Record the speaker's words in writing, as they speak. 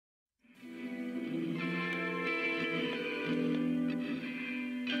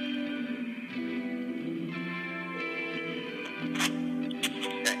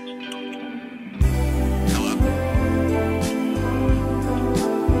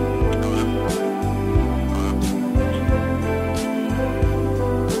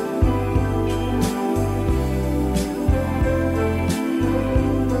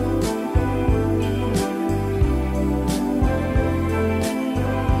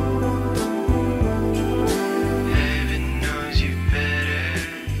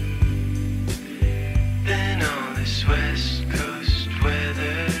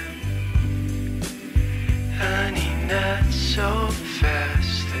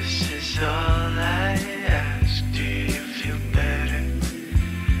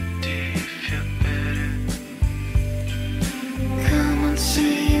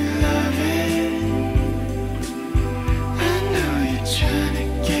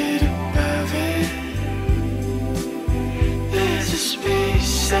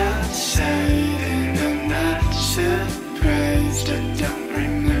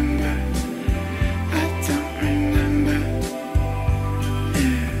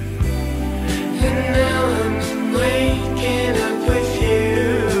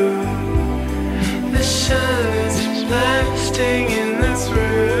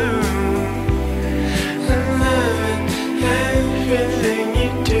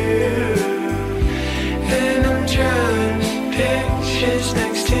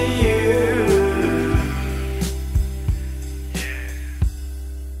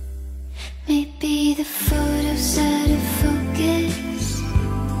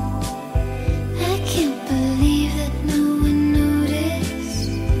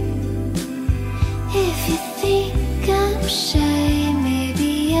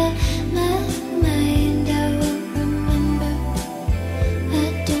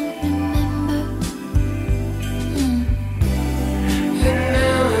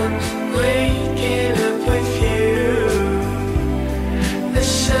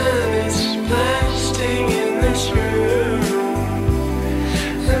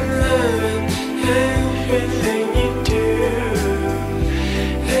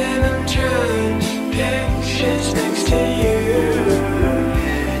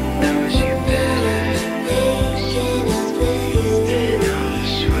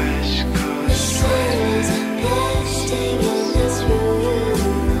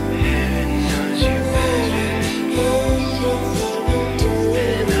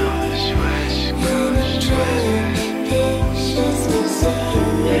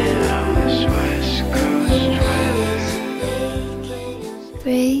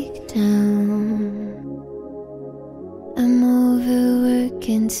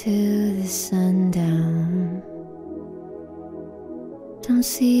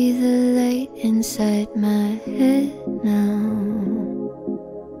see the light inside my head now.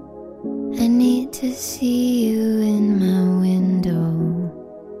 I need to see you in my window,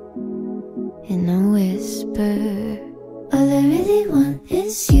 in a whisper. All I really want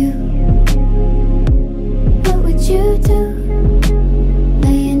is you. What would you do?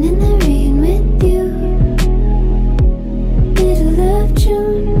 Laying in the rain with you, middle of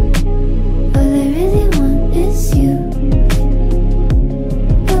June. All I really want is you.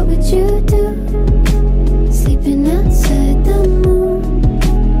 What would you do? Sleeping outside the moon,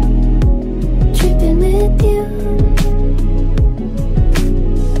 tripping with you.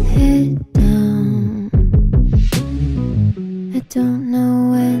 Head down. I don't know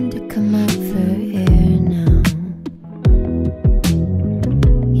when to come out